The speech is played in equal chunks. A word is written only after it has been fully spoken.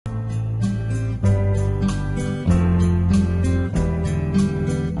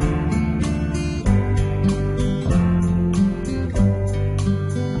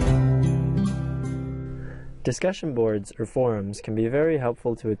Discussion boards or forums can be very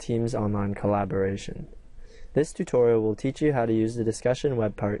helpful to a team's online collaboration. This tutorial will teach you how to use the discussion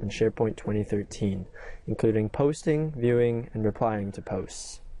web part in SharePoint 2013, including posting, viewing, and replying to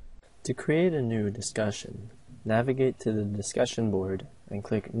posts. To create a new discussion, navigate to the discussion board and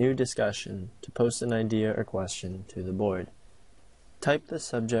click New Discussion to post an idea or question to the board. Type the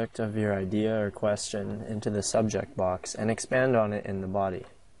subject of your idea or question into the subject box and expand on it in the body.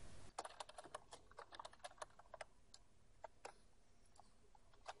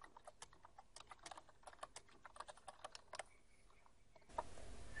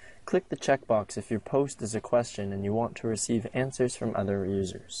 Click the checkbox if your post is a question and you want to receive answers from other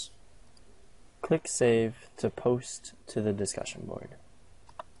users. Click Save to post to the discussion board.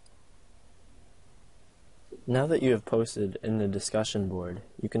 Now that you have posted in the discussion board,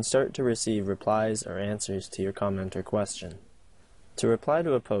 you can start to receive replies or answers to your comment or question. To reply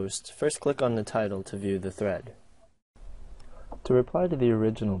to a post, first click on the title to view the thread. To reply to the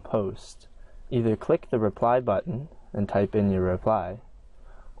original post, either click the reply button and type in your reply,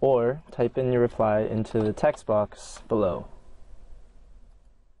 or type in your reply into the text box below.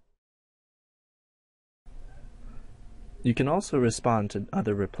 You can also respond to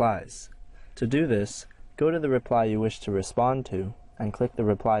other replies. To do this, go to the reply you wish to respond to and click the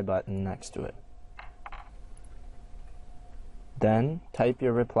reply button next to it. Then, type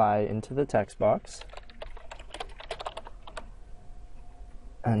your reply into the text box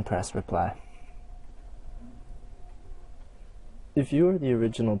and press reply. If you are the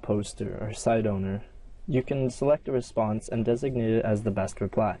original poster or site owner, you can select a response and designate it as the best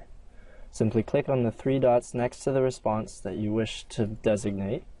reply. Simply click on the three dots next to the response that you wish to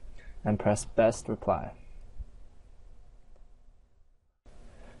designate and press Best Reply.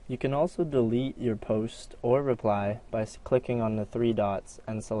 You can also delete your post or reply by clicking on the three dots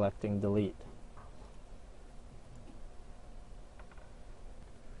and selecting Delete.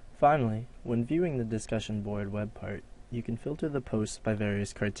 Finally, when viewing the discussion board web part, you can filter the posts by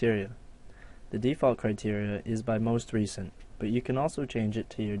various criteria. The default criteria is by most recent, but you can also change it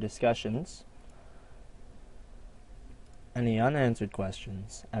to your discussions, any unanswered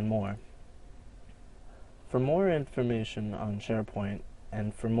questions, and more. For more information on SharePoint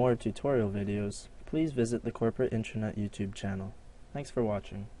and for more tutorial videos, please visit the Corporate Intranet YouTube channel. Thanks for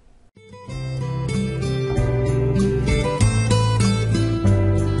watching.